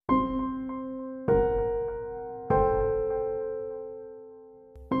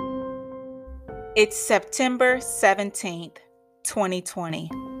It's September 17th, 2020,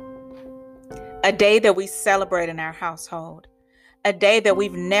 a day that we celebrate in our household, a day that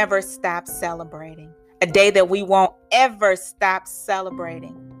we've never stopped celebrating, a day that we won't ever stop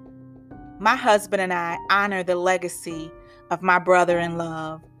celebrating. My husband and I honor the legacy of my brother in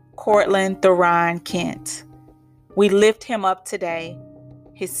love, Cortland Theron Kent. We lift him up today,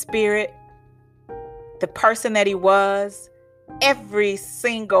 his spirit, the person that he was, every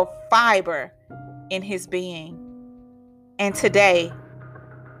single fiber in his being. And today,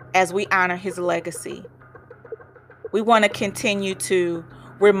 as we honor his legacy, we want to continue to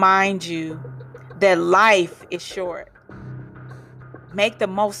remind you that life is short. Make the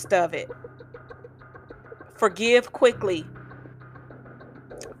most of it. Forgive quickly.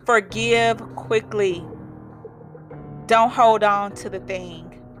 Forgive quickly. Don't hold on to the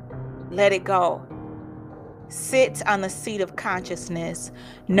thing. Let it go. Sit on the seat of consciousness,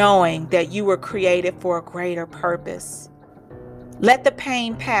 knowing that you were created for a greater purpose. Let the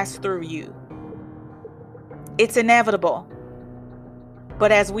pain pass through you. It's inevitable.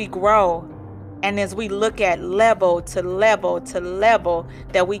 But as we grow and as we look at level to level to level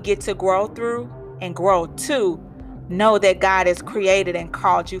that we get to grow through and grow to, know that God has created and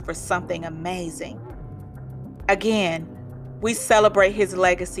called you for something amazing. Again, we celebrate his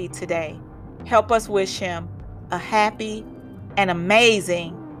legacy today. Help us wish him a happy and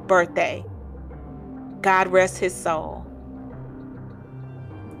amazing birthday. God rest his soul.